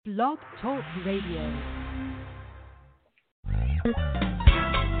Blog Talk Radio.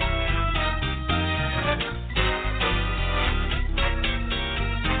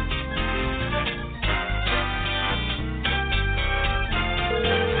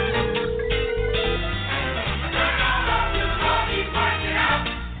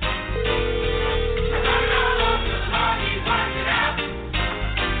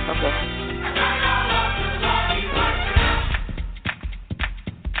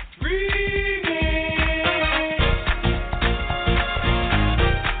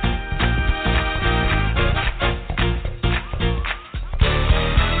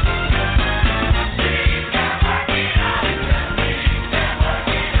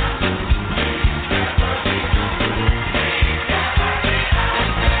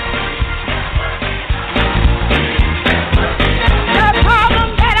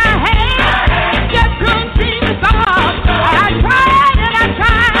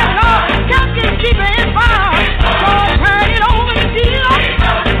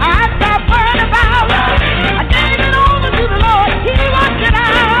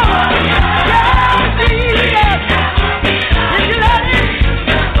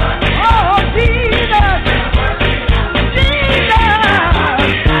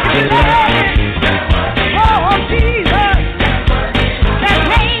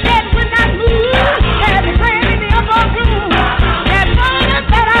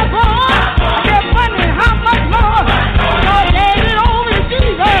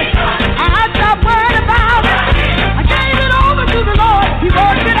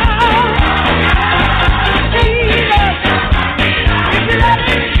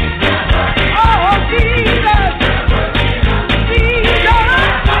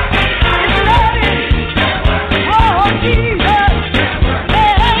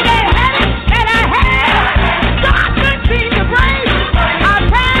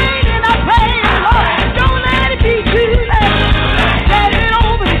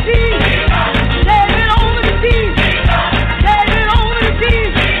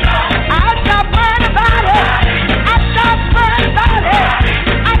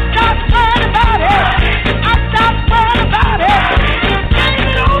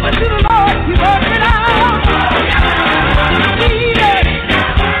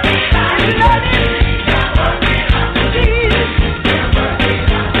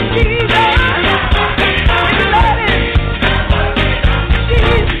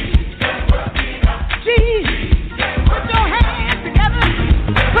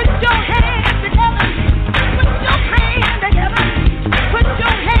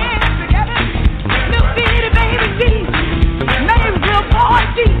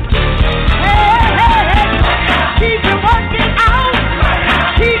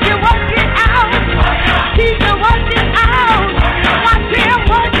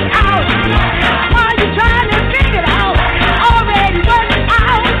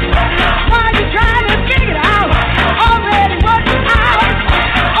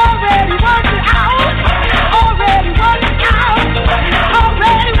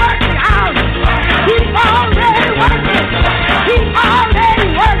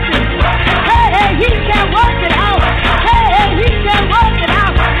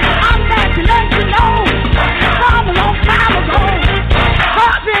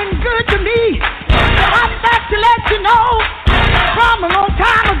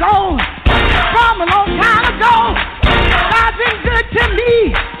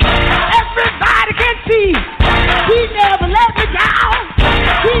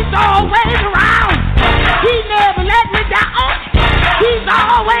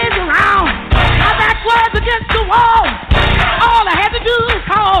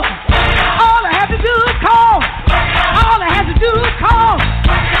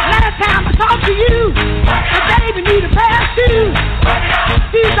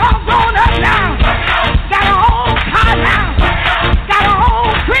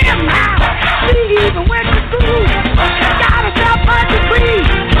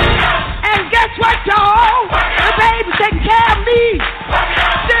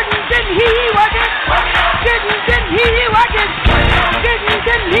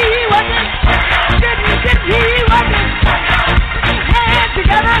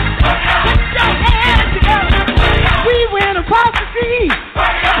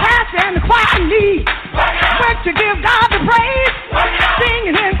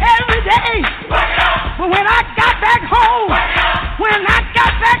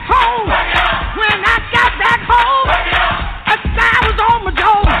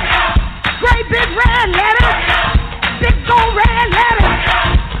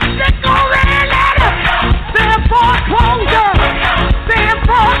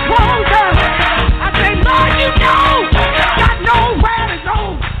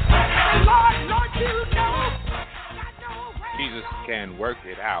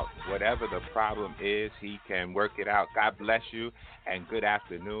 Whatever the problem is, he can work it out. God bless you and good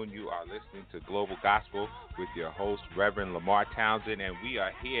afternoon. You are listening to Global Gospel with your host, Reverend Lamar Townsend, and we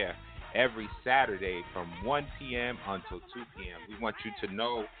are here every Saturday from 1 p.m. until 2 p.m. We want you to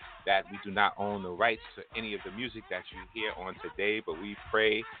know that we do not own the rights to any of the music that you hear on today, but we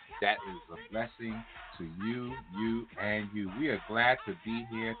pray that is a blessing to you, and you. We are glad to be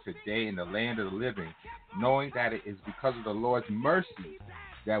here today in the land of the living, knowing that it is because of the Lord's mercy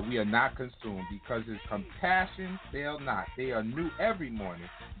that we are not consumed, because his compassion fail not. They are new every morning.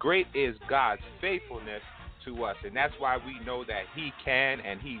 Great is God's faithfulness to us, and that's why we know that he can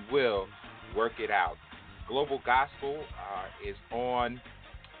and he will work it out. Global Gospel is on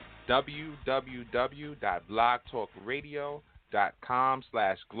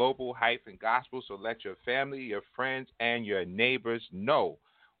www.blogtalkradio.com/global-gospel, so let your family, your friends, and your neighbors know.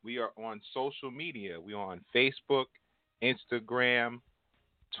 We are on social media. We are on Facebook, Instagram,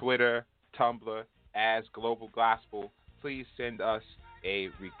 Twitter, Tumblr as Global Gospel. Please send us a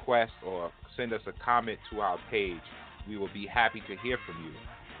request or send us a comment to our page. We will be happy to hear from you.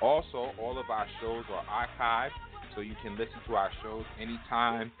 Also, all of our shows are archived, so you can listen to our shows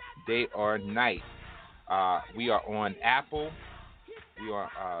anytime, day or night. We are on Apple, we are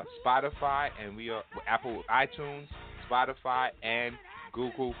Spotify, and we are Apple iTunes, Spotify, and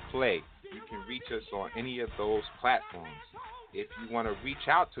Google Play. You can reach us on any of those platforms. If you want to reach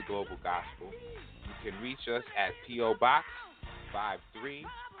out to Global Gospel, you can reach us at P.O. Box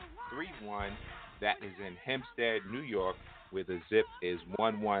 5331. That is in Hempstead, New York, where the zip is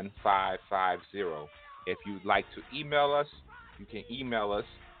 11550. If you'd like to email us, you can email us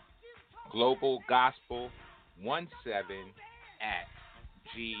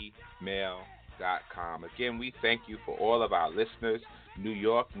globalgospel17@gmail.com. Again, we thank you for all of our listeners: New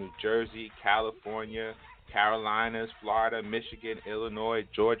York, New Jersey, California, Carolinas, Florida, Michigan, Illinois,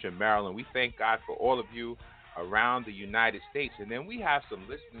 Georgia, Maryland. We thank God for all of you around the United States. And then we have some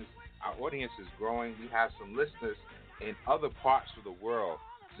listeners. Our audience is growing. We have some listeners in other parts of the world: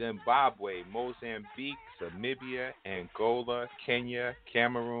 Zimbabwe, Mozambique, Namibia, Angola, Kenya,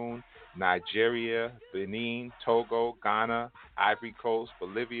 Cameroon, Nigeria, Benin, Togo, Ghana, Ivory Coast,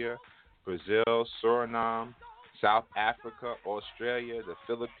 Bolivia, Brazil, Suriname, South Africa, Australia, the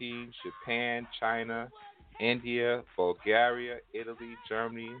Philippines, Japan, China, India, Bulgaria, Italy,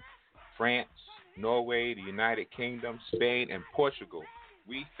 Germany, France, Norway, the United Kingdom, Spain, and Portugal.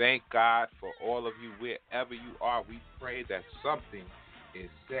 We thank God for all of you wherever you are. We pray that something is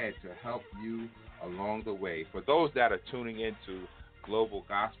said to help you along the way. For those that are tuning into Global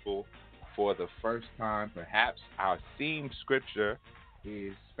Gospel for the first time, perhaps our theme scripture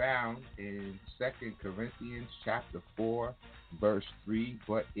is found in 2 Corinthians chapter 4, verse 3.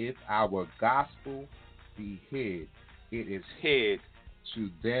 But if our gospel be hid, it is hid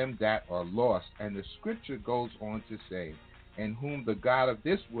to them that are lost. And the scripture goes on to say, in whom the God of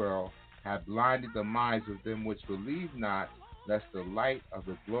this world hath blinded the minds of them which believe not, lest the light of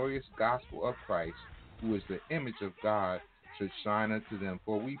the glorious gospel of Christ, who is the image of God, should shine unto them.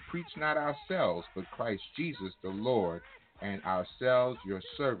 For we preach not ourselves, but Christ Jesus the Lord, and ourselves your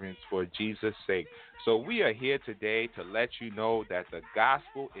servants for Jesus' sake. So we are here today to let you know that the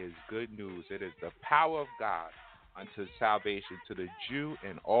gospel is good news. It is the power of God unto salvation to the Jew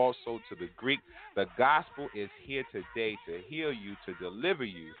and also to the Greek. The gospel is here today to heal you, to deliver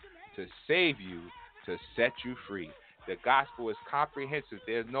you, to save you, to set you free. The gospel is comprehensive.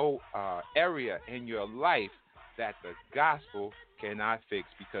 There's no area in your life that the gospel cannot fix,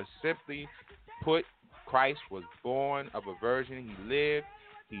 because simply put, Christ was born of a virgin. He lived,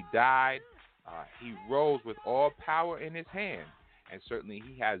 he died, he rose with all power in his hand, and certainly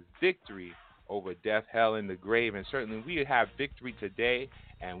he has victory over death, hell, and the grave. And certainly we have victory today,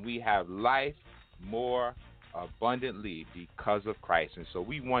 and we have life more abundantly because of Christ. And so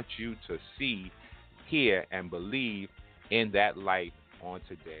we want you to see, hear, and believe in that light on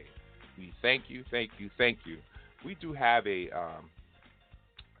today. We thank you, thank you, thank you. We do have a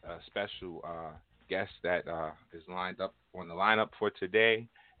special guest that is lined up on the lineup for today,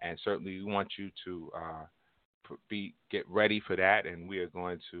 and certainly we want you to get ready for that. And we are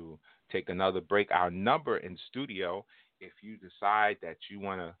going to take another break. Our number in studio, if you decide that you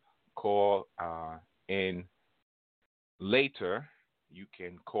want to call in later, you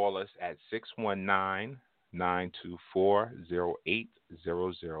can call us at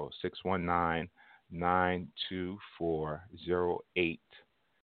 619-924-0800,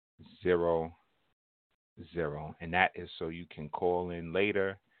 619-924-0800, and that is so you can call in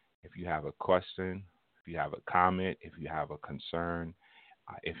later if you have a question, if you have a comment, if you have a concern.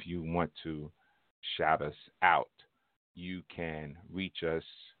 If you want to shout us out, you can reach us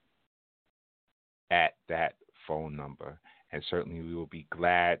at that phone number. And certainly we will be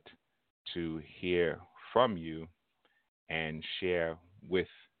glad to hear from you and share with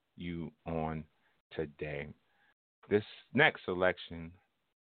you on today. This next selection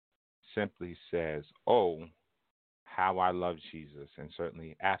simply says, "Oh, how I love Jesus." And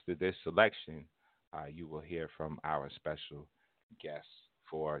certainly after this selection, you will hear from our special guests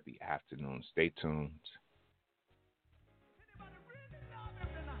for the afternoon. Stay tuned.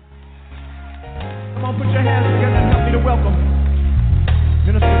 Come on, put your hands together and help me to welcome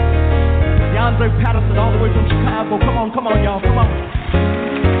Minister DeAndre Patterson all the way from Chicago. Come on, y'all, come on.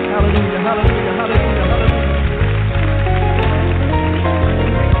 Hallelujah, hallelujah, hallelujah, hallelujah.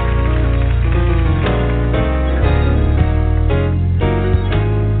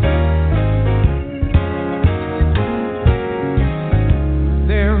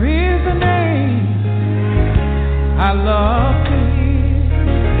 There is a name I love to hear,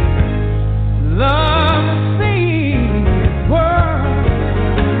 love to sing His word.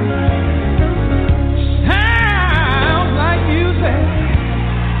 Sounds like music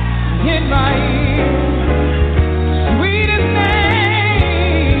in my ear. Sweetest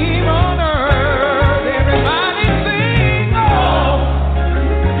name on earth. Everybody sing, oh,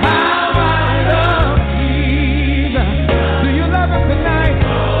 how I love Jesus. Do you love Him tonight?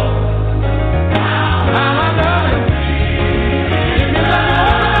 How I love Him. If you love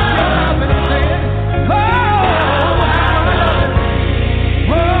Him, open up your mouth and say it. Oh, how I love Him.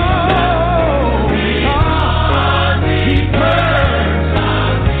 Oh, because He first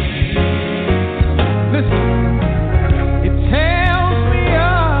loved me. Listen, it tells me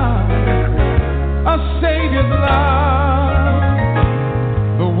of a Savior's love,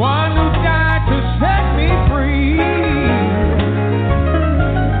 the one who died to set me free.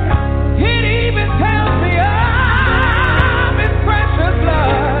 It even tells me of His precious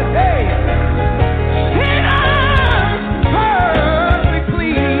blood, hey, sinners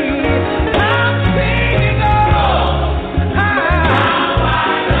perfectly. I'm singing, oh,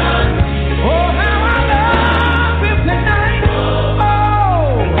 how I love Him tonight. Oh,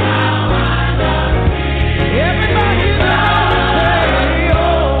 everybody say,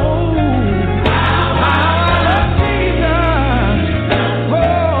 oh, how I love Jesus.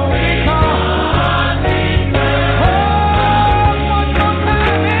 Oh, because, one more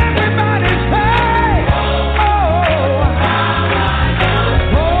time, everybody say, oh,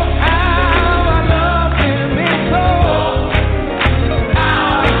 how I love Him. It's so,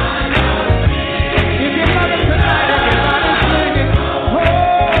 if you love Him tonight, everybody sing it. Oh,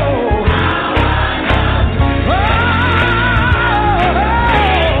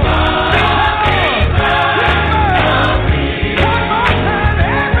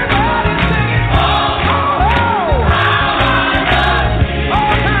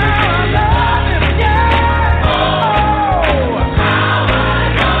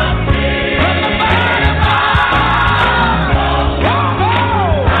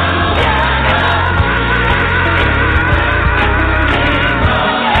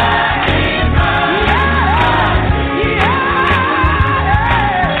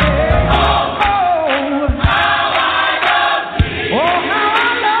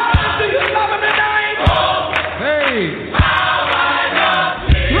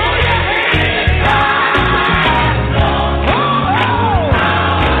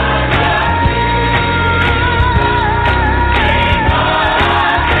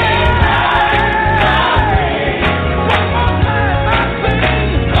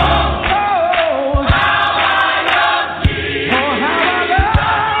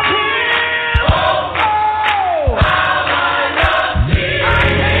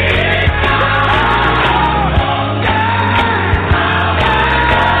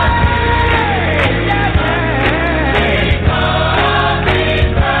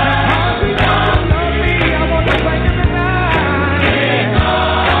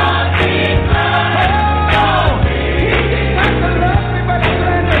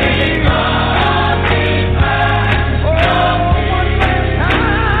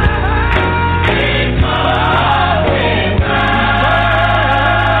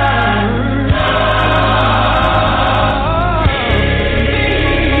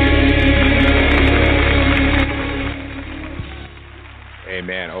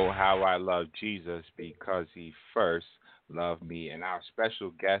 Amen. Oh, how I love Jesus because He first loved me. And our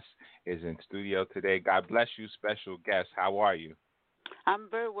special guest is in studio today. God bless you, special guest. How are you? I'm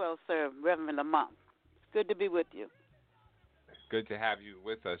very well, sir, Reverend Lamont. Good to be with you. It's good to have you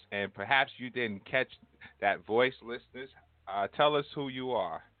with us. And perhaps you didn't catch that voice, listeners. Tell us who you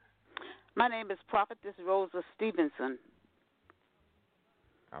are. My name is Prophetess Rosa Stevenson.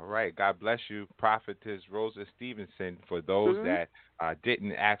 All right. God bless you, Prophetess Rosa Stevenson. For those Mhm. that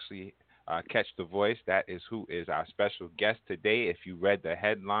didn't actually catch the voice, that is who is our special guest today. If you read the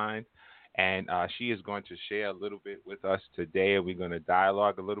headline, and she is going to share a little bit with us today, and we're going to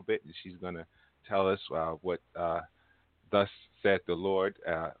dialogue a little bit, and she's going to tell us what thus said the Lord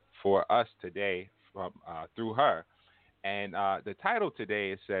for us today from through her. And the title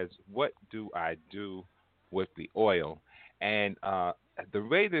today it says, "What do I do with the oil?" And the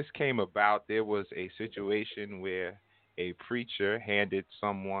way this came about, there was a situation where a preacher handed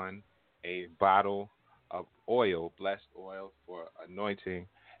someone a bottle of oil, blessed oil for anointing,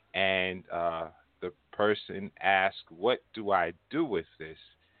 and the person asked, "What do I do with this?"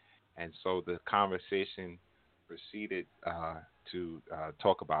 And so the conversation proceeded to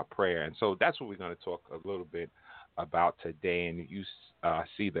talk about prayer. And so that's what we're going to talk a little bit about today. And you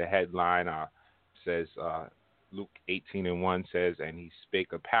see the headline says Luke 18:1 says, "And he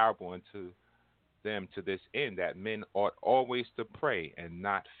spake a parable unto them to this end, that men ought always to pray and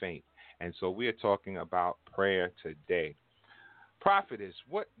not faint." And so we are talking about prayer today. Prophetess,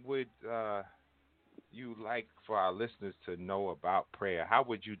 what would you like for our listeners to know about prayer? How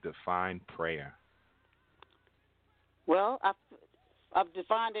would you define prayer? Well, I've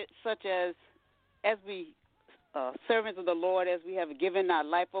defined it such as we servants of the Lord, as we have given our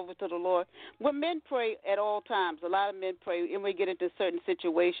life over to the Lord. When men pray at all times, a lot of men pray, and we get into certain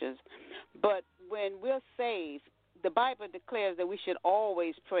situations. But when we're saved, the Bible declares that we should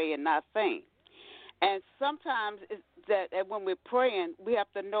always pray and not faint. And sometimes it's that when we're praying, we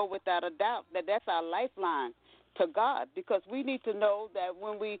have to know without a doubt that that's our lifeline to God, because we need to know that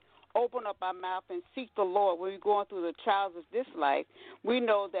when we open up our mouth and seek the Lord, when we're going through the trials of this life, we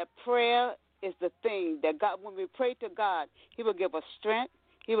know that prayer is the thing that God, when we pray to God, He will give us strength,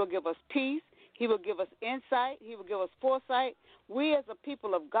 He will give us peace, He will give us insight, He will give us foresight. We as a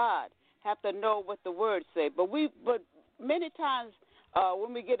people of God have to know what the words say. But many times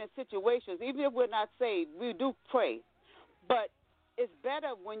when we get in situations, even if we're not saved, we do pray. But it's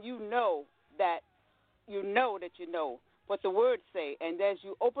better when you know what the words say, and as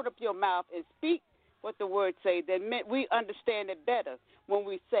you open up your mouth and speak what the words say, then we understand it better when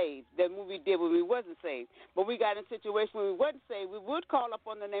we saved than when we did when we wasn't saved. But we got in a situation when we wasn't saved, we would call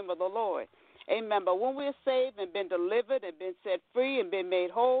upon the name of the Lord. Amen. But when we're saved and been delivered and been set free and been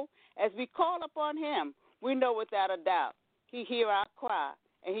made whole, as we call upon Him, we know without a doubt He hear our cry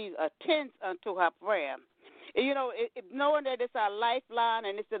and He attends unto our prayer. And, knowing that it's our lifeline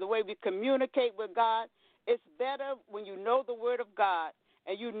and it's the way we communicate with God, it's better when you know the Word of God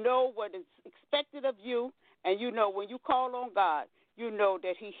and you know what is expected of you, and you know when you call on God, you know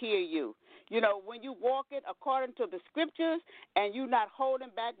that He hear you. When you walk it according to the Scriptures and you're not holding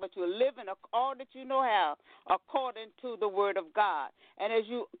back, but you're living all that you know how according to the Word of God. And as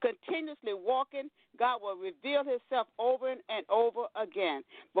you continuously walking, God will reveal Himself over and over again.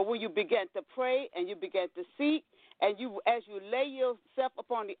 But when you begin to pray and you begin to seek, and as you lay yourself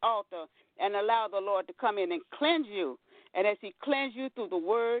upon the altar and allow the Lord to come in and cleanse you, and as He cleanses you through the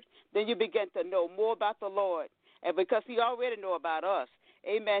Word, then you begin to know more about the Lord. And because He already know about us.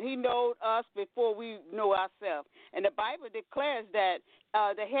 Amen. He knows us before we know ourselves. And the Bible declares that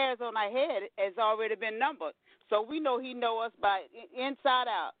the hairs on our head has already been numbered. So we know He knows us by inside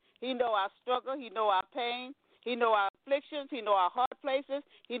out. He know our struggle. He know our pain. He know our afflictions. He know our hard places.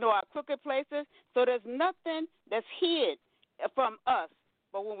 He know our crooked places. So there's nothing that's hid from us.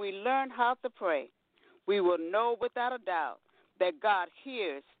 But when we learn how to pray, we will know without a doubt that God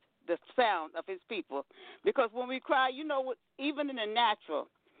hears the sound of His people. Because when we cry, even in the natural,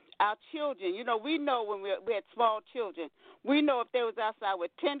 our children, we know when we had small children, we know if they was outside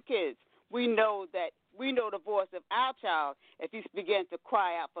with 10 kids, we know the voice of our child if he began to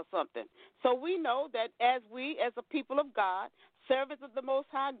cry out for something. So we know that as a people of God, servants of the Most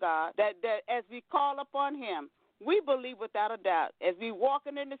High God, that as we call upon Him, we believe without a doubt, as we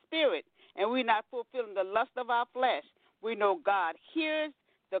walking in the Spirit and we're not fulfilling the lust of our flesh, we know God hears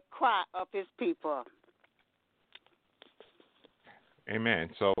the cry of His people. Amen.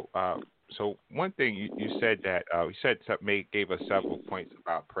 So, one thing you said that you said gave us several points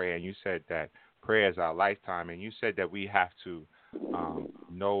about prayer, and you said that prayer is our lifetime, and you said that we have to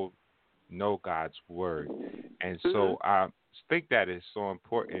know God's word, and so I think that is so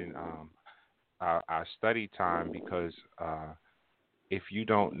important our study time, because if you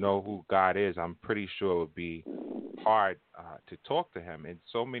don't know who God is, I'm pretty sure it would be hard to talk to Him. And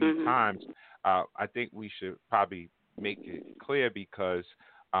so many times, I think we should probably make it clear, because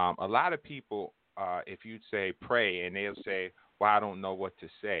a lot of people, if you say pray, and they'll say, well, I don't know what to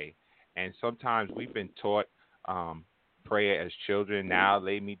say. And sometimes we've been taught pray as children. Now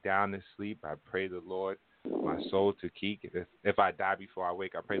lay me down to sleep. I pray the Lord my soul to keep. If I die before I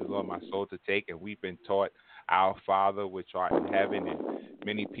wake, I pray the Lord my soul to take. And we've been taught our Father which art in heaven, and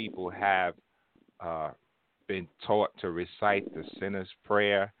many people have been taught to recite the sinner's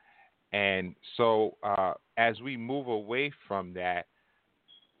prayer. And so as we move away from that,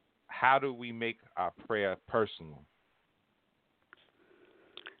 how do we make our prayer personal?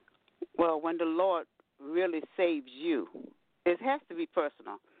 Well, when the Lord really saves you, it has to be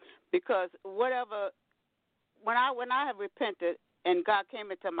personal, because when I have repented and God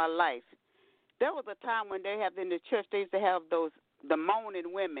came into my life, there was a time when they have in the church, they used to have the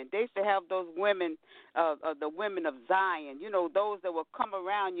moaning women. They used to have those women, the women of Zion, those that will come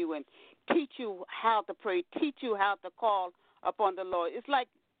around you and teach you how to pray, teach you how to call upon the Lord. It's like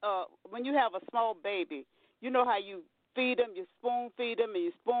when you have a small baby, you know how you feed him, you spoon feed him, and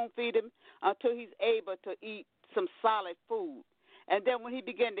you spoon feed him until he's able to eat some solid food. And then when he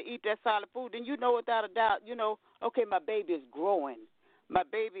began to eat that solid food, then without a doubt, okay, my baby is growing. My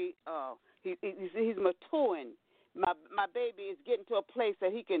baby, he's maturing. My baby is getting to a place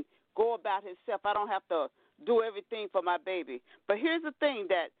that he can go about himself. I don't have to do everything for my baby. But here's the thing,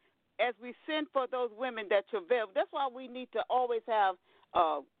 that as we send for those women that travail, that's why we need to always have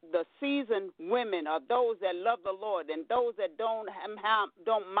the seasoned women, or those that love the Lord, and those that don't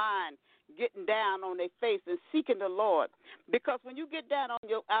mind getting down on their face and seeking the Lord. Because when you get down on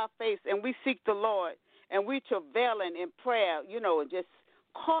our face and we seek the Lord and we travailing in prayer, and just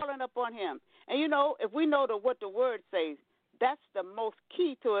calling upon him. And, if we know what the word says, that's the most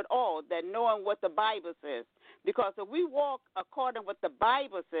key to it all, that knowing what the Bible says. Because if we walk according to what the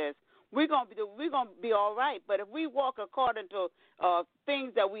Bible says, we're gonna be all right. But if we walk according to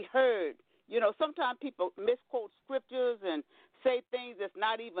things that we heard, sometimes people misquote scriptures and say things that's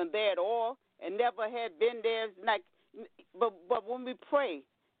not even there at all and never had been there. But when we pray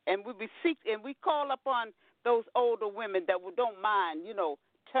and we seek and we call upon those older women that don't mind,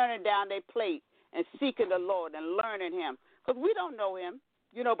 turning down their plate and seeking the Lord and learning him, because we don't know him,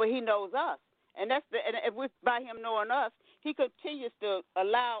 but he knows us. And by him knowing us, he continues to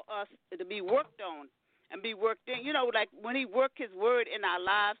allow us to be worked on and be worked in. Like when he worked his word in our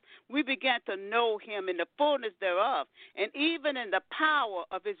lives, we began to know him in the fullness thereof, and even in the power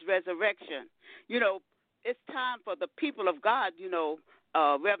of his resurrection. It's time for the people of God,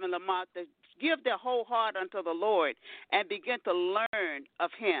 Reverend Lamont, to give their whole heart unto the Lord and begin to learn of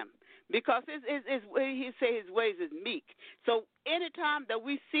him. Because he say his ways is meek. So anytime that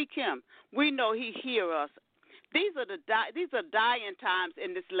we seek him, we know he hears us. These are dying times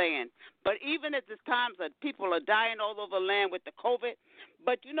in this land. But even at this times that people are dying all over the land with the COVID,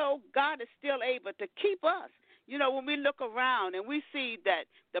 but God is still able to keep us. When we look around and we see that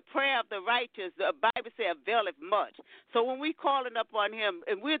the prayer of the righteous, the Bible says, availeth much. So when we calling up on him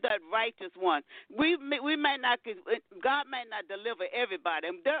and we're that righteous one, we may not, God may not deliver everybody.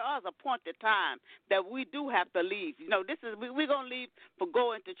 And there is a point in time that we do have to leave. We're going to leave for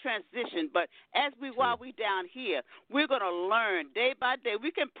going to transition. But while we down here, we're going to learn day by day.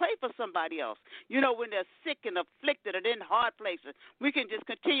 We can pray for somebody else. When they're sick and afflicted and in hard places, we can just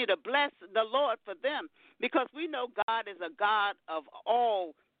continue to bless the Lord for them, because we know God is a God of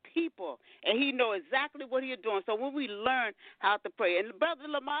all people, and he knows exactly what he's doing. So when we learn how to pray, and Brother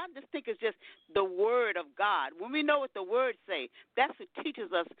Lamar, I just think it's just the word of God. When we know what the word say, that's what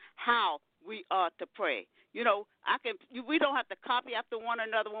teaches us how we ought to pray. We don't have to copy after one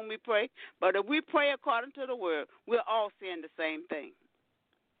another when we pray, but if we pray according to the word, we're all saying the same thing.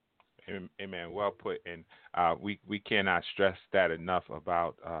 Amen. Well put. And we cannot stress that enough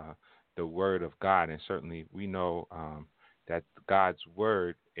about the word of God. And certainly we know that God's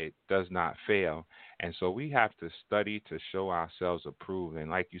word, it does not fail. And so we have to study to show ourselves approved.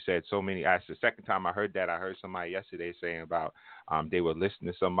 And like you said, that's the second time I heard that. I heard somebody yesterday saying about they were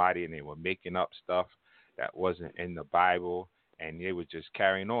listening to somebody and they were making up stuff that wasn't in the Bible, and they were just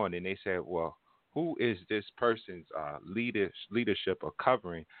carrying on. And they said, well, who is this person's leadership or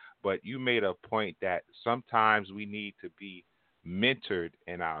covering? But you made a point that sometimes we need to be mentored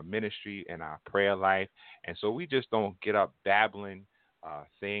in our ministry and our prayer life. And so we just don't get up babbling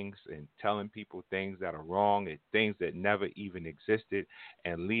things and telling people things that are wrong and things that never even existed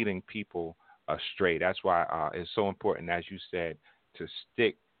and leading people astray. That's why it's so important, as you said, to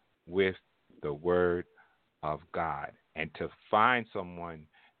stick with the word of God and to find someone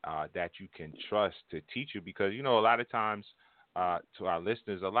that you can trust to teach you. Because, a lot of times, to our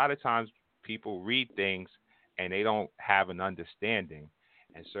listeners, a lot of times people read things and they don't have an understanding.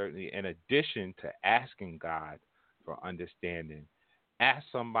 And certainly, in addition to asking God for understanding, ask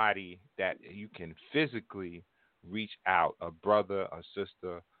somebody that you can physically reach out, a brother, a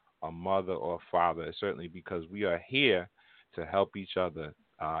sister, a mother, or a father. It's certainly because we are here to help each other.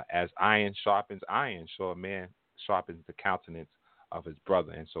 As iron sharpens iron, so a man sharpens the countenance of his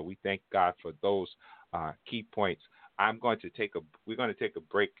brother. And so we thank God for those key points. We're going to take a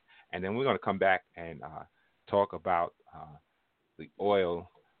break, and then we're going to come back and talk about the oil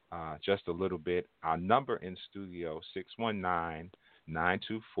just a little bit. Our number in studio,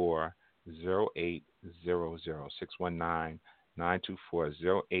 619-924-0800,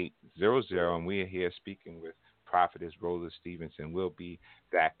 619-924-0800, and we are here speaking with Prophetess Rosa Stevenson. We'll be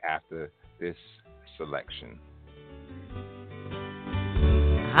back after this selection.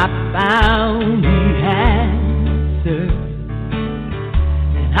 I found the answer,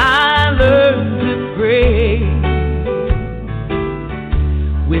 and I learned to pray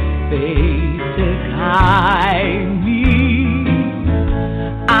with faith to guide me.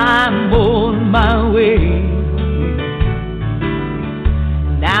 I'm on my way.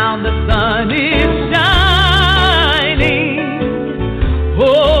 Now the sun is shining,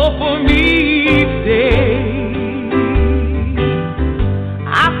 oh, for me each day.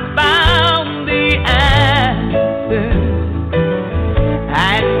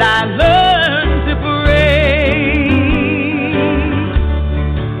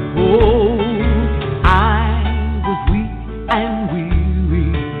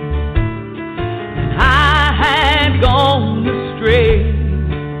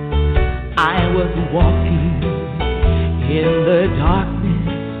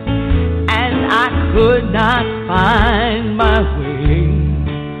 Could not find my way.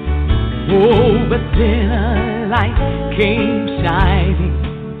 Oh, but then a light came shining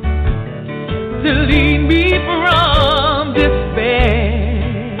to lead me from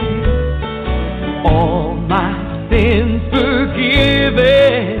despair. All my sins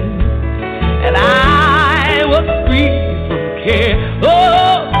forgiven, and I was free from care.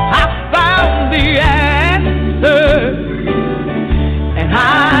 Oh, I found the answer, and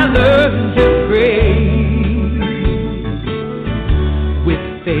I learned to pray with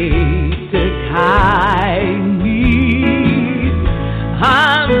faith to guide me.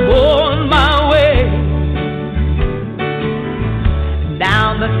 I'm on my way.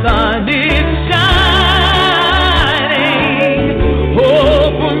 Now the sun is shining,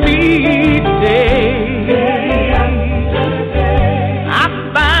 oh, for me today. I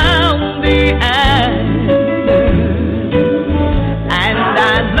found the answer, and I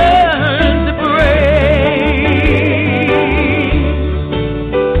learned to pray.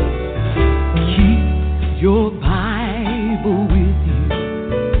 Keep your Bible with you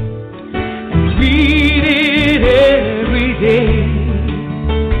and read it every day.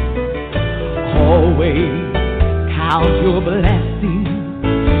 Always count your blessings.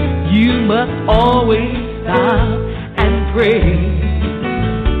 You must always stop and pray.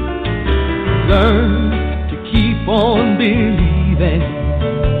 Learn to keep on believing,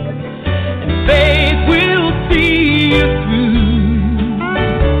 and faith will see you through.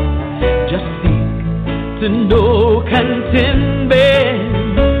 Just seek to know contentment,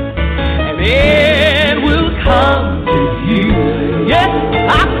 and it will come to you. Yes,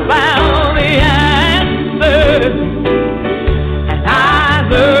 I found the answer, and I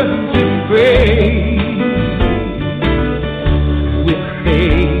learned to pray with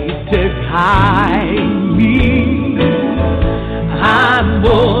faith to guide me. I'm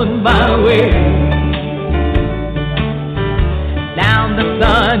on my way. Now the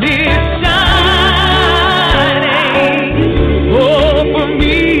sun is shining, oh, for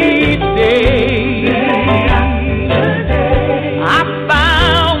me today. I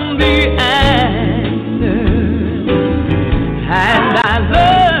found the answer, and I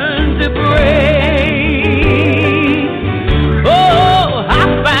learned to pray. Oh, I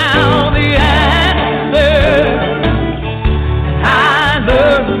found the answer, and I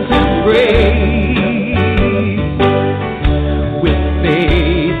learned to pray with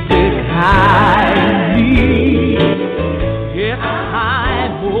faith to guide me. Yes,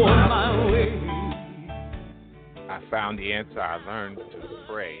 I'm on my way. I found the answer. I learned to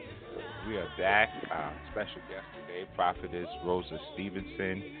pray. We are back. Our special guest today, Prophetess Rosa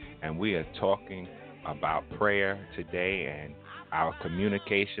Stevenson, and we are talking about prayer today and our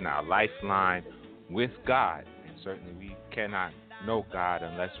communication, our lifeline with God. And certainly we cannot know God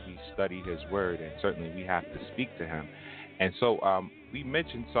unless we study His Word, and certainly we have to speak to Him. And so we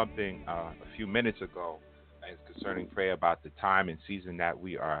mentioned something a few minutes ago as concerning prayer about the time and season that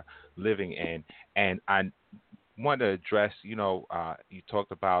we are living in. And I want to address, you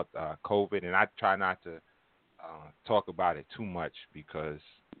talked about COVID, and I try not to talk about it too much because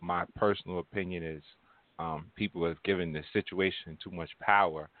my personal opinion is people have given the situation too much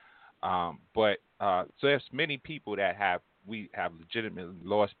power. But so there's many people that we have legitimately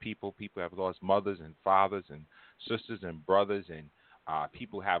lost people. People have lost mothers and fathers and sisters and brothers, and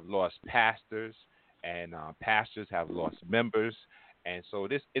people have lost pastors, and pastors have lost members. And so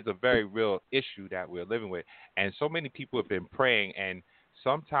this is a very real issue that we're living with. And so many people have been praying, and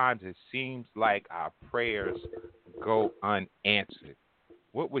sometimes it seems like our prayers go unanswered.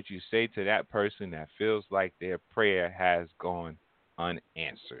 What would you say to that person that feels like their prayer has gone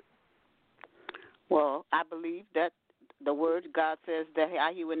unanswered? Well, I believe that the word God says that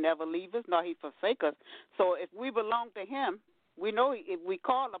He would never leave us nor He forsake us. So if we belong to Him, we know if we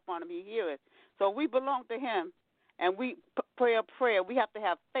call upon Him, He hears. So we belong to Him, and we pray a prayer. We have to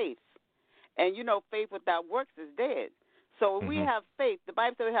have faith, and faith without works is dead. So if we have faith, the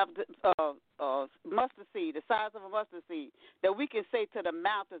Bible says we have mustard seed, the size of a mustard seed, that we can say to the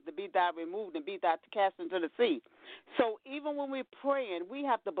mountains to be thou removed and be thou cast into the sea. So even when we're praying, we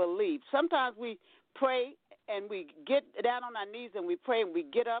have to believe. Sometimes we pray and we get down on our knees and we pray and we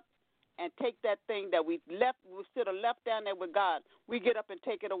get up and take that thing that we should have left down there with God. We get up and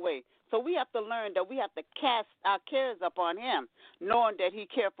take it away. So we have to learn that we have to cast our cares upon Him, knowing that He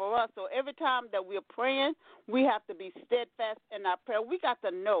cares for us. So every time that we're praying, we have to be steadfast in our prayer. We got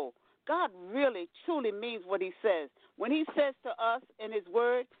to know God really, truly means what He says. When He says to us in His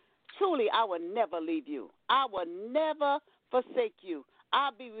word, truly, I will never leave you. I will never forsake you.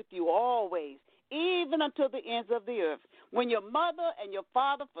 I'll be with you always, even until the ends of the earth. When your mother and your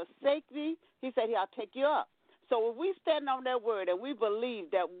father forsake thee, He said He'll take you up. So if we stand on that word and we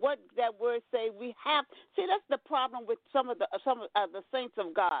believe that what that word say, we have. See, that's the problem with some of the saints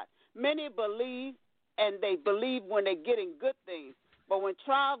of God. Many believe, and they believe when they're getting good things. But when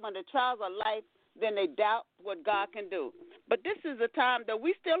the trials of life, then they doubt what God can do. But this is a time that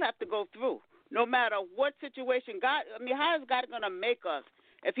we still have to go through, no matter what situation. How is God going to make us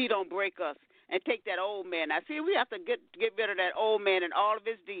if He don't break us and take that old man? I see we have to get rid of that old man and all of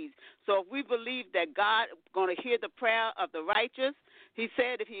his deeds. So if we believe that God is going to hear the prayer of the righteous, He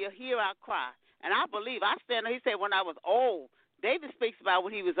said if He'll hear our cry. And I believe, He said when I was old, David speaks about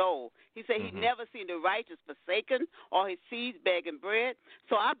when he was old. He said He never seen the righteous forsaken or his seeds begging bread.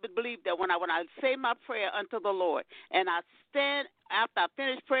 So I believe that when I say my prayer unto the Lord and I stand after I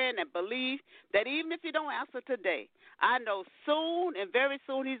finish praying and believe that even if He don't answer today, I know soon and very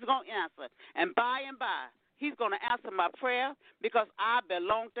soon He's going to answer. And by, He's going to answer my prayer because I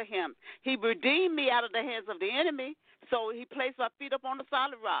belong to Him. He redeemed me out of the hands of the enemy, so He placed my feet up on the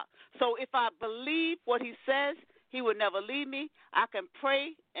solid rock. So if I believe what He says, He will never leave me. I can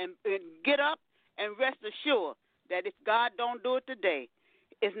pray and get up and rest assured that if God don't do it today,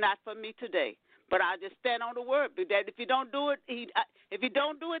 it's not for me today. But I just stand on the word. But that if He don't do it, if He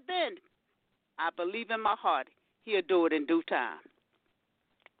don't do it, then I believe in my heart He'll do it in due time.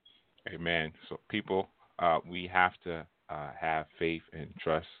 Amen. So people, we have to have faith and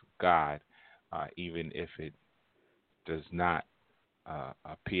trust God, even if it does not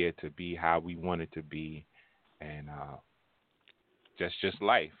appear to be how we want it to be. And that's just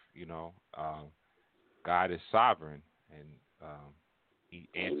life, God is sovereign, and He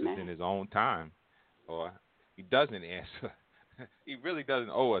answers in His own time, or He doesn't answer. He really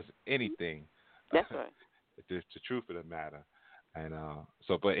doesn't owe us anything. That's right. It's the truth of the matter, and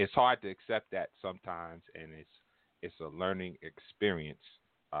but it's hard to accept that sometimes, and it's a learning experience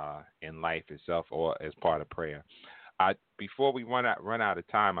in life itself, or as part of prayer. Before we run out of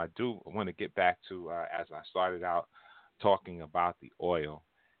time, I do want to get back to as I started out talking about the oil,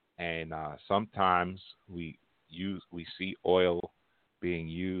 and sometimes we see oil being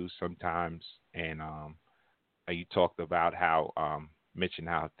used sometimes, and you talked about how mentioned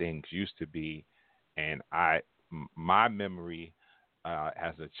how things used to be, and my memory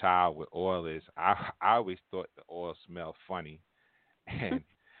as a child with oil is I always thought the oil smelled funny, and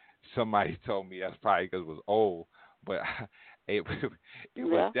somebody told me that's probably because it was old. But it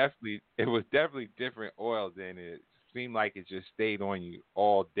was definitely different oil than it seemed like it just stayed on you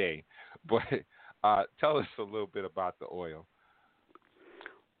all day. But tell us a little bit about the oil.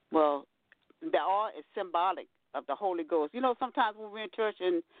 Well, the oil is symbolic of the Holy Ghost. Sometimes when we're in church,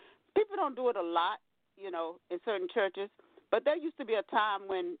 and people don't do it a lot, in certain churches, but there used to be a time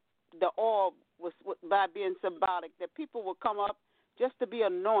when the oil was, by being symbolic, that people would come up just to be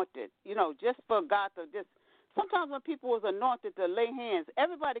anointed, just for God to just. Sometimes when people was anointed to lay hands,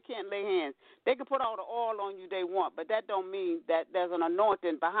 everybody can't lay hands. They can put all the oil on you they want, but that don't mean that there's an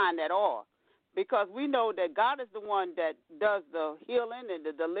anointing behind that oil. Because we know that God is the one that does the healing and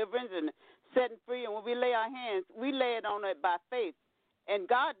the deliverance and setting free. And when we lay our hands, we lay it on it by faith. And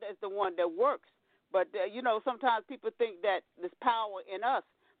God is the one that works. But, sometimes people think that there's power in us,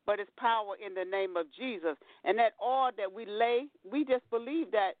 but it's power in the name of Jesus. And that oil that we lay, we just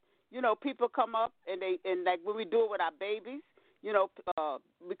believe that, people come up and like when we do it with our babies, we do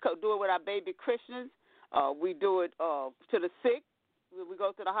it with our baby Christians. We do it to the sick. We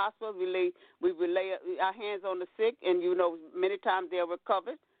go to the hospital. We lay our hands on the sick, and many times they're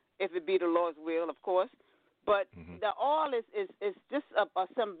recovered, if it be the Lord's will, of course. But the oil is just a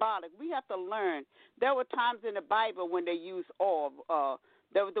symbolic. We have to learn. There were times in the Bible when they used oil.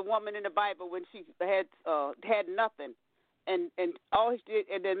 There was the woman in the Bible when she had nothing, and all she did,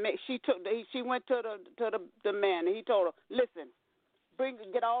 and then she went to the man, and he told her, "Listen,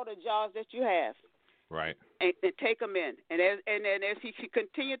 get all the jars that you have." Right. And take them in. And as he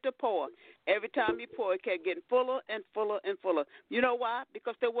continued to pour, every time he poured, it kept getting fuller and fuller and fuller. You know why?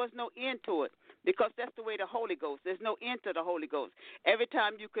 Because there was no end to it. Because that's the way the Holy Ghost. There's no end to the Holy Ghost. Every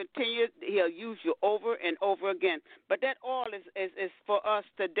time you continue, he'll use you over and over again. But that oil is for us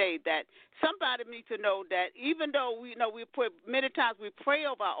today, that somebody needs to know that even though many times we pray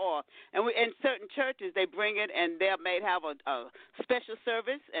over our oil, and in certain churches they bring it and they may have a special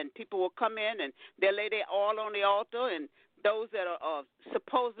service, and people will come in and they'll lay their oil on the altar, and those that are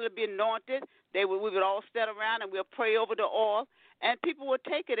supposedly be anointed, we would all stand around and we'll pray over the oil. And people will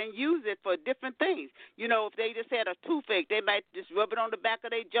take it and use it for different things. If they just had a toothache, they might just rub it on the back of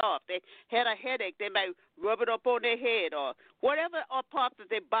their jaw. If they had a headache, they might rub it up on their head, or whatever parts of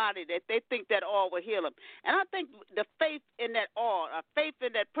their body that they think that oil will heal them. And I think the faith in that oil, faith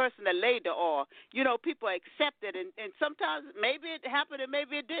in that person that laid the oil, people accept it. And sometimes maybe it happened and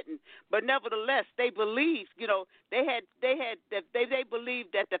maybe it didn't. But nevertheless, they believe, they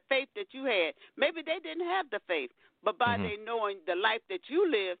believed that the faith that you had, maybe they didn't have the faith. But by they knowing the life that you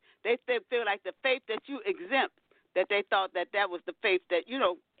live, they feel like the faith that you exempt, that they thought that was the faith that,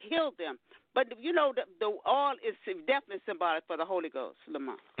 healed them. But, the oil is definitely symbolic for the Holy Ghost,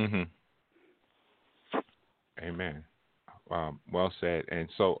 Lamont. Amen. Well said. And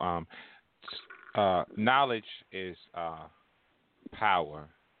so knowledge is power,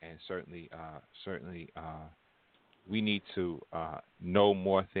 and certainly we need to know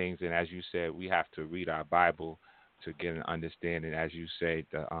more things. And as you said, we have to read our Bible to get an understanding. As you say,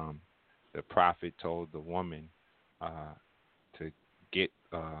 the prophet told the woman to get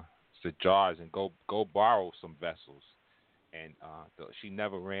the jars and go borrow some vessels, and she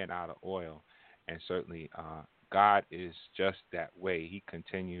never ran out of oil. And certainly God is just that way. He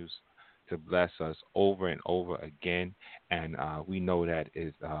continues to bless us over and over again, and we know that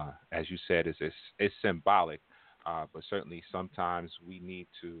is, as you said, it's symbolic, but certainly sometimes we need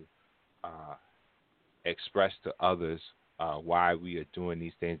to express to others why we are doing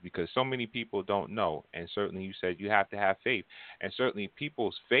these things, because so many people don't know. And certainly you said you have to have faith, and certainly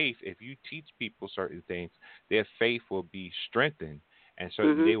people's faith, if you teach people certain things, their faith will be strengthened, and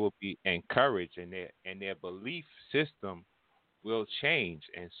certainly they will be encouraged, and their belief system will change.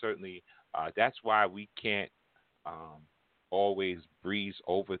 And certainly that's why we can't always breeze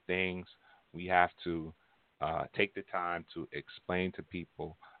over things. We have to take the time to explain to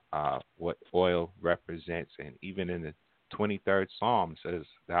people what oil represents. And even in the 23rd Psalm says,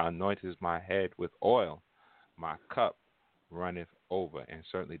 "Thou anointest my head with oil, my cup runneth over." And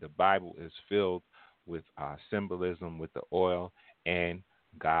certainly the Bible is filled with symbolism with the oil and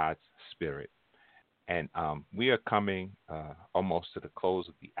God's Spirit. And we are coming almost to the close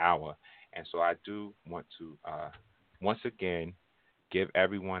of the hour. And so I do want to once again give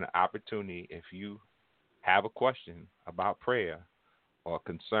everyone an opportunity. If you have a question about prayer or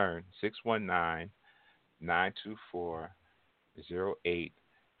concern,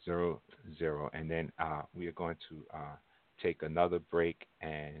 619-924-0800. And then we are going to take another break,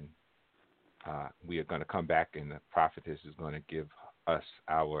 and we are going to come back, and the prophetess is going to give us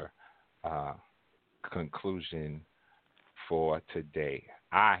our conclusion for today.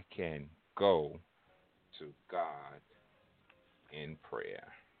 I can go to God in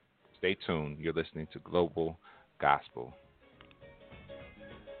prayer. Stay tuned. You're listening to Global Gospel.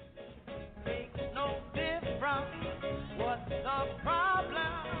 Makes no difference what's the problem.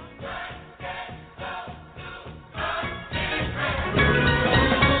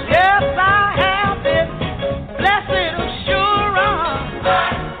 Yes, I have this blessed assurance.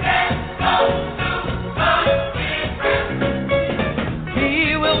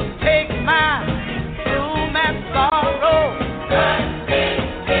 He will take my doom and sorrow.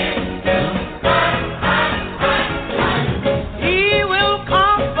 He will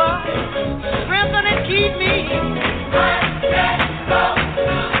comfort, strengthen, and keep me.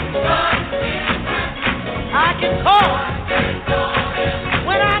 I can call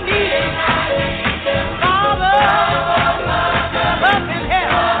when I need it.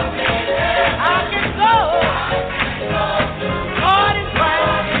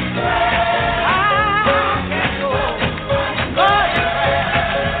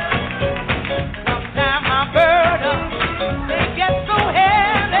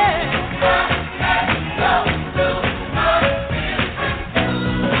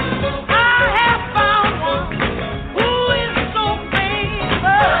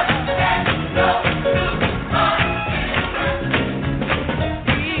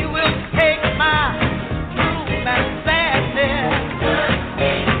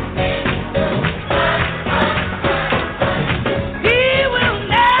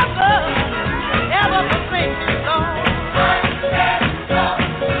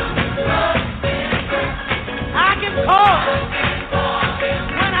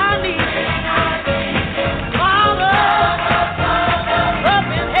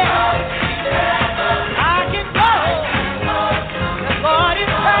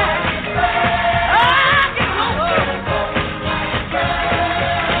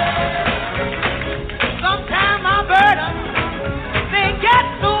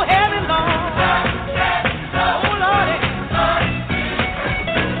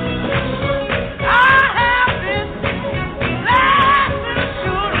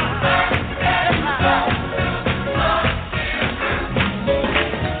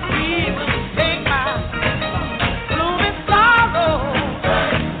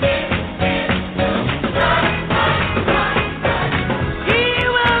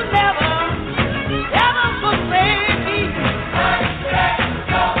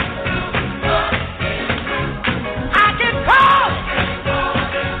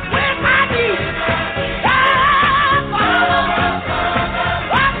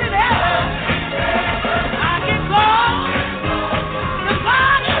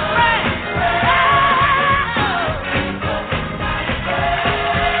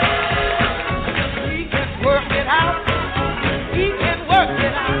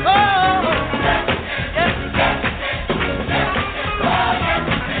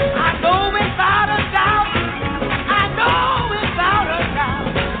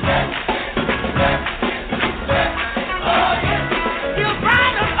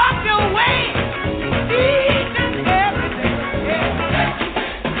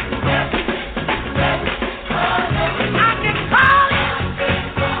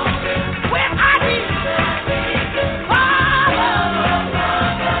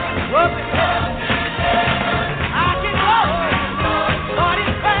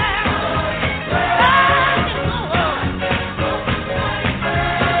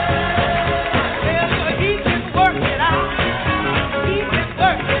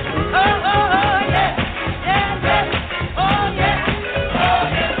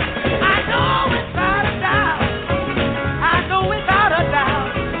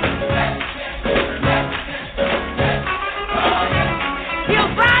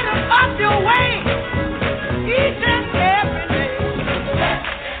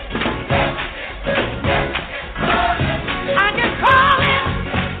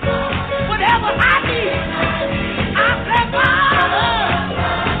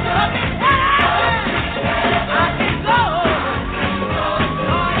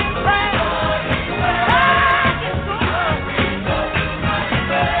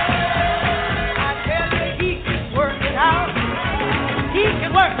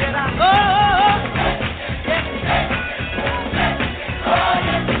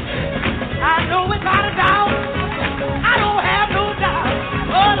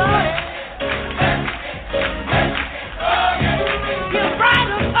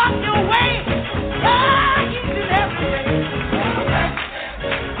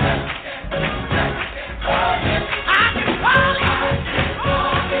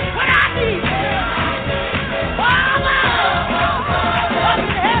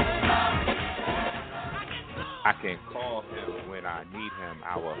 I can call him when I need him,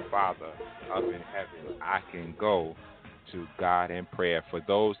 our Father up in heaven. I can go to God in prayer. For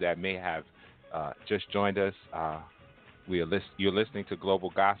those that may have just joined us, you're listening to Global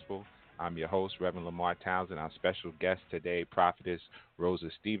Gospel. I'm your host, Reverend Lamar Townsend. Our special guest today, Prophetess Rosa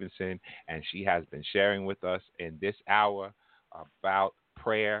Stevenson, and she has been sharing with us in this hour about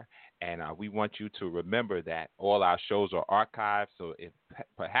prayer. And we want you to remember that all our shows are archived, so if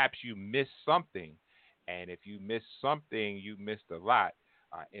perhaps you missed something, and if you missed something, you missed a lot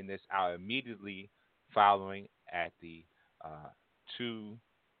in this hour immediately following at the 2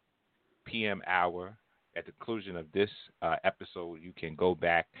 p.m. hour. At the conclusion of this episode, you can go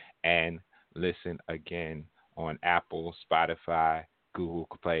back and listen again on Apple, Spotify, Google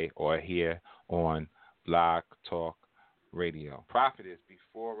Play, or here on Blog Talk Radio. Prophetess,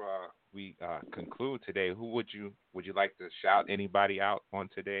 before we conclude today, who would you like to shout anybody out on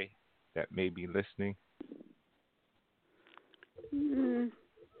today that may be listening?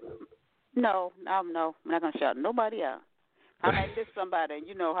 No, I'm not gonna shout nobody out. I might miss somebody, and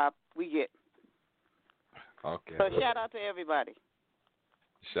you know how we get. Okay. So shout out to everybody.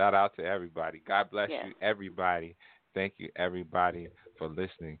 Shout out to everybody. God bless Yes. you, everybody. Thank you, everybody, for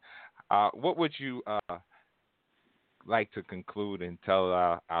listening. What would you like to conclude and tell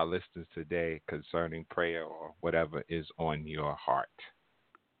our listeners today concerning prayer or whatever is on your heart?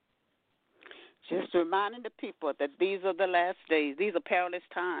 Just reminding the people that these are the last days. These are perilous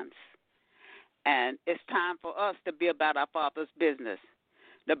times. And it's time for us to be about our Father's business.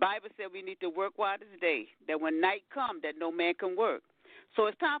 The Bible said we need to work while it's day, that when night comes, that no man can work. So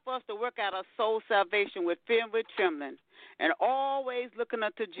it's time for us to work out our soul salvation with fear and with trembling, and always looking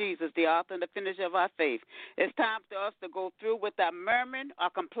unto Jesus, the author and the finisher of our faith. It's time for us to go through without murmuring or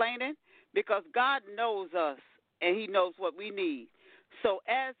complaining, because God knows us, and he knows what we need. So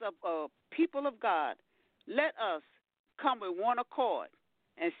as a people of God, let us come with one accord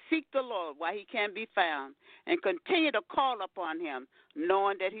and seek the Lord while he can be found, and continue to call upon him,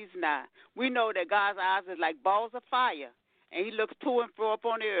 knowing that he's not. We know that God's eyes is like balls of fire, and he looks to and fro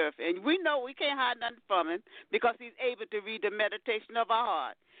upon the earth. And we know we can't hide nothing from him, because he's able to read the meditation of our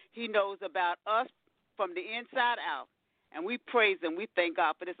heart. He knows about us from the inside out. And we praise him. We thank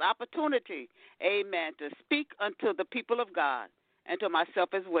God for this opportunity, amen, to speak unto the people of God and to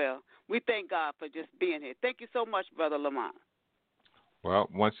myself as well. We thank God for just being here. Thank you so much, Brother Lamont. Well,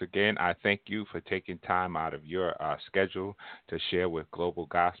 once again, I thank you for taking time out of your schedule to share with Global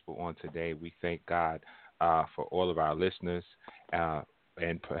Gospel on today. We thank God for all of our listeners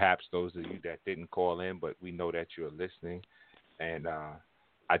and perhaps those of you that didn't call in, but we know that you're listening. And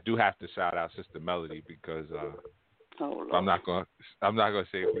I do have to shout out Sister Melody, because I'm not gonna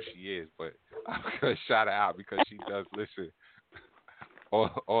say who she is, but I'm gonna shout her out because she does listen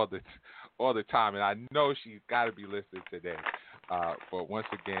all the time, and I know she's got to be listening today. But once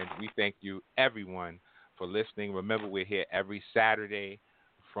again, we thank you, everyone, for listening. Remember, we're here every Saturday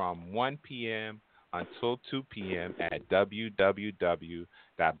from 1 p.m. until 2 p.m. at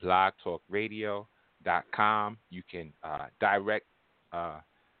www.blogtalkradio.com. You can direct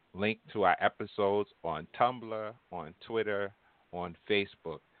link to our episodes on Tumblr, on Twitter, on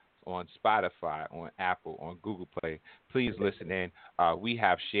Facebook, on Spotify, on Apple, on Google Play. Please listen in. We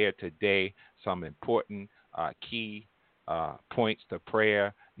have shared today some important key points to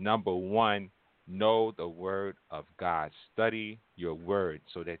prayer. Number one, know the Word of God. Study your Word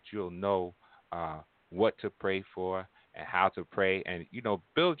so that you'll know what to pray for and how to pray, and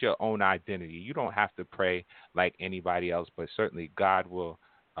build your own identity. You don't have to pray like anybody else, but certainly God will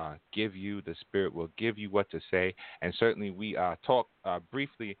give you, the Spirit will give you what to say. And certainly we talked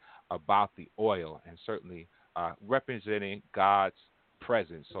briefly about the oil, and certainly representing God's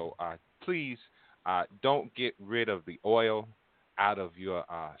presence. So please don't get rid of the oil out of your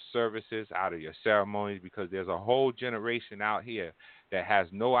services, out of your ceremonies, because there's a whole generation out here that has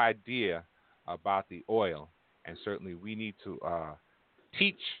no idea about the oil. And certainly we need to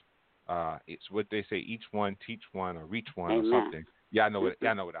teach. It's what they say: each one teach one, or reach one, Amen. or something. Y'all know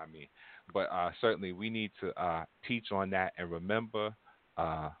what I mean. But certainly we need to teach on that, and remember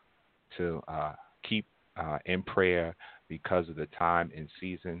to keep in prayer because of the time and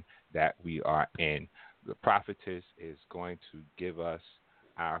season that we are in. The prophetess is going to give us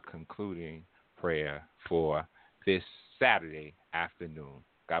our concluding prayer for this Saturday afternoon.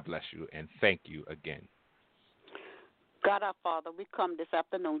 God bless you, and thank you again. God, our Father, we come this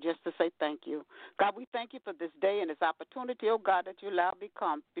afternoon just to say thank you. God, we thank you for this day and this opportunity, oh God, that you allowed me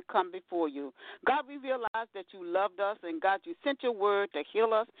to come before you. God, we realize that you loved us, and God, you sent your word to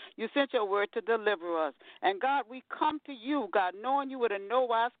heal us. You sent your word to deliver us. And God, we come to you, God, knowing you would in no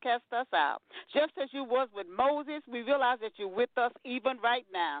wise cast us out. Just as you was with Moses, we realize that you're with us even right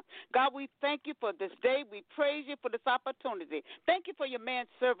now. God, we thank you for this day. We praise you for this opportunity. Thank you for your man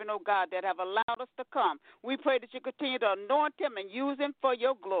servant, oh God, that have allowed us to come. We pray that you continue to anoint him and use him for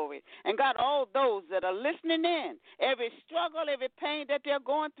your glory. And God, all those that are listening in, every struggle, every pain that they're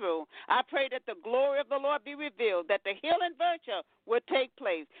going through, I pray that the glory of the Lord be revealed, that the healing virtue will take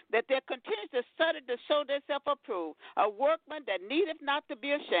place, that they continue to study to show themselves approved, a workman that needeth not to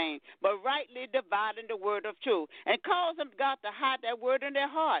be ashamed, but rightly dividing the word of truth, and cause them, God, to hide that word in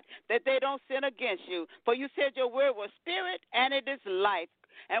their heart, that they don't sin against you. For you said your word was spirit and it is life.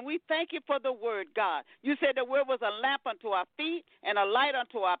 And we thank you for the word, God. You said the word was a lamp unto our feet and a light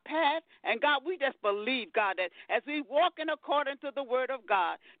unto our path. And, God, we just believe, God, that as we walk in according to the word of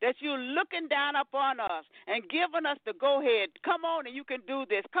God, that you're looking down upon us and giving us the go-ahead. Come on, and you can do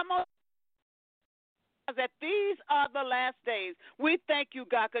this. Come on. That these are the last days. We thank you,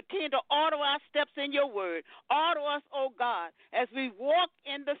 God. Continue to order our steps in your word. Order us, oh God, as we walk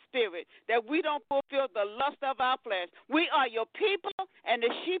in the spirit, that we don't fulfill the lust of our flesh. We are your people and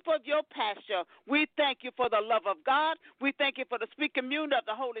the sheep of your pasture. We thank you for the love of God. We thank you for the sweet communion of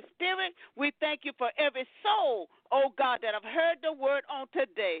the Holy Spirit. We thank you for every soul, oh God, that have heard the word on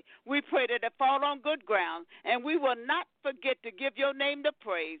today. We pray that it fall on good ground, and we will not forget to give your name the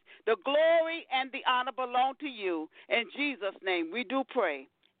praise. The glory and the honor belong to you. In Jesus' name we do pray.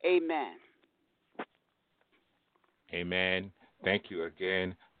 Amen. Amen. Thank you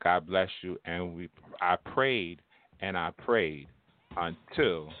again. God bless you. And I prayed and I prayed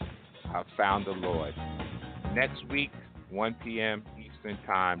until I found the Lord. Next week, 1 p.m. Eastern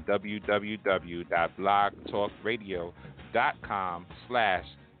Time,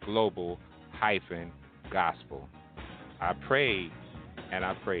 www.blogtalkradio.com/global-gospel. I prayed and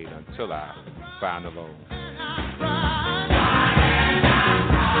I prayed until I found the Lord.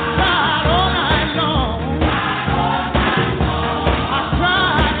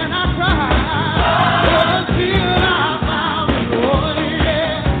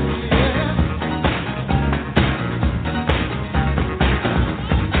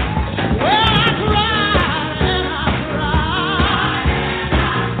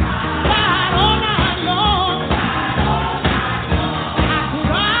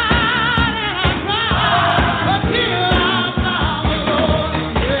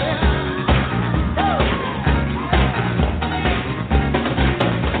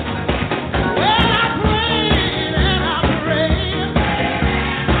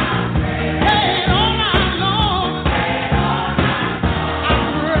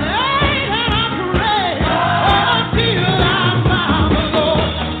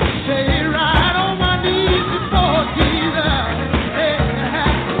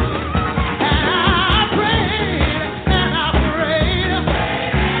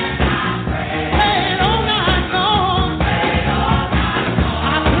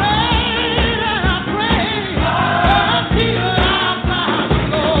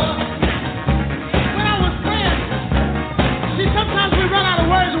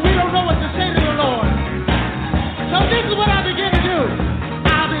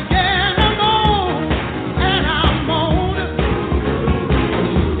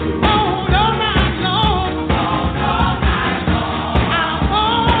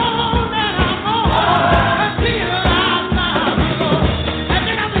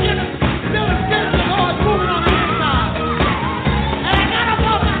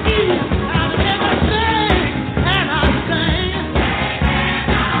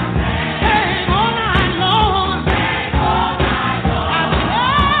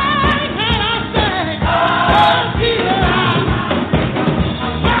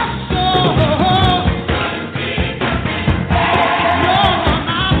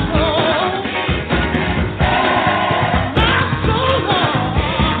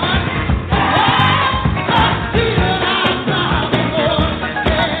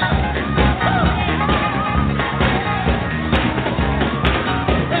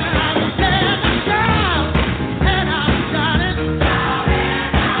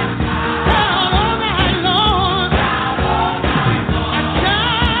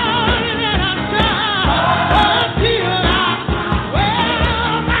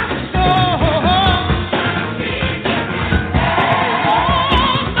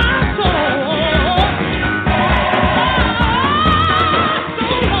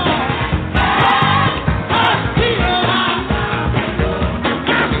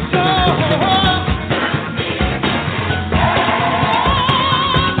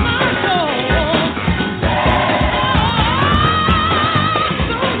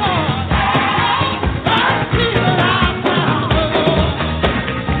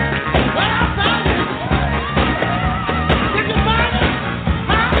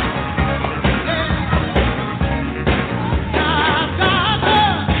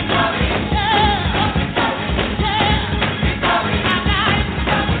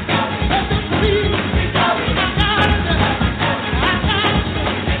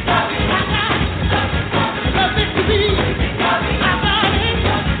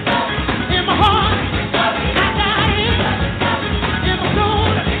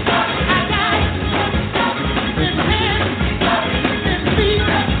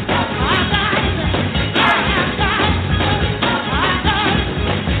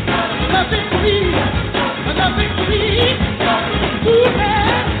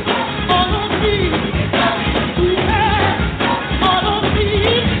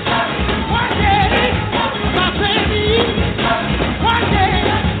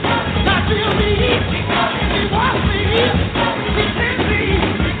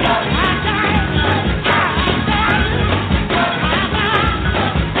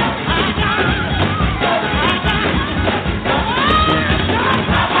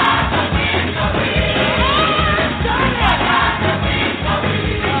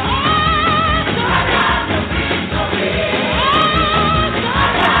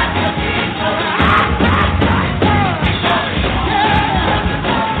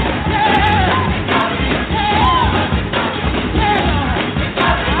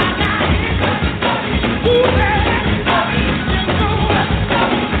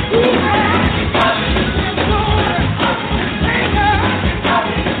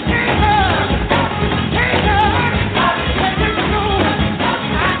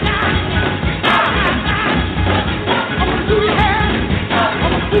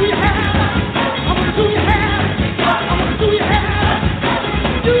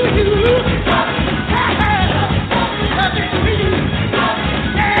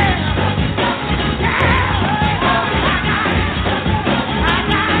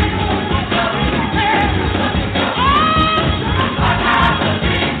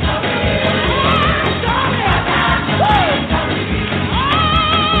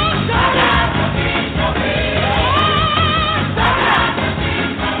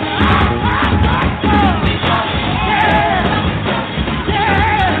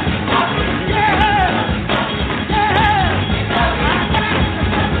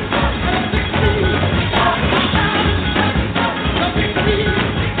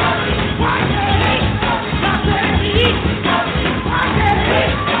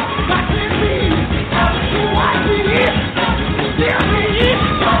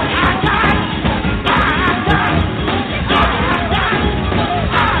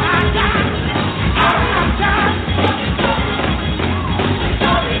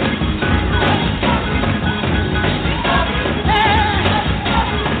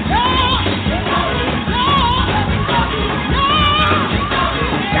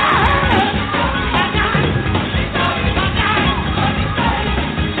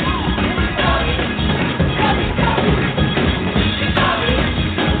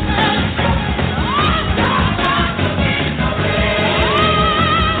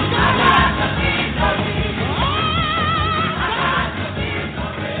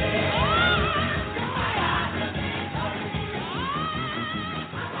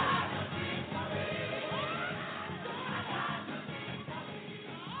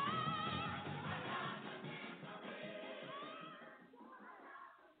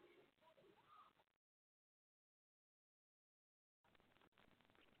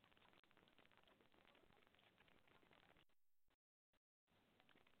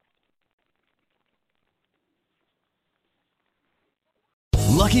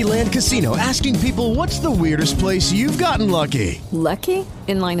 Lucky Land Casino, asking people, what's the weirdest place you've gotten lucky? Lucky?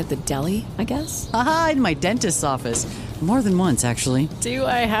 In line at the deli, I guess? Aha, in my dentist's office. More than once, actually. Do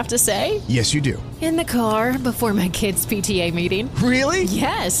I have to say? Yes, you do. In the car before my kids' PTA meeting. Really?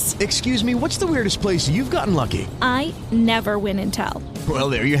 Yes. Excuse me, what's the weirdest place you've gotten lucky? I never win and tell. Well,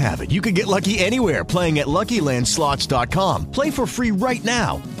 there you have it. You can get lucky anywhere, playing at LuckyLandSlots.com. Play for free right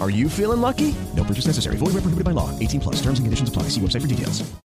now. Are you feeling lucky? No purchase necessary. Void where prohibited by law. 18+. Terms and conditions apply. See website for details.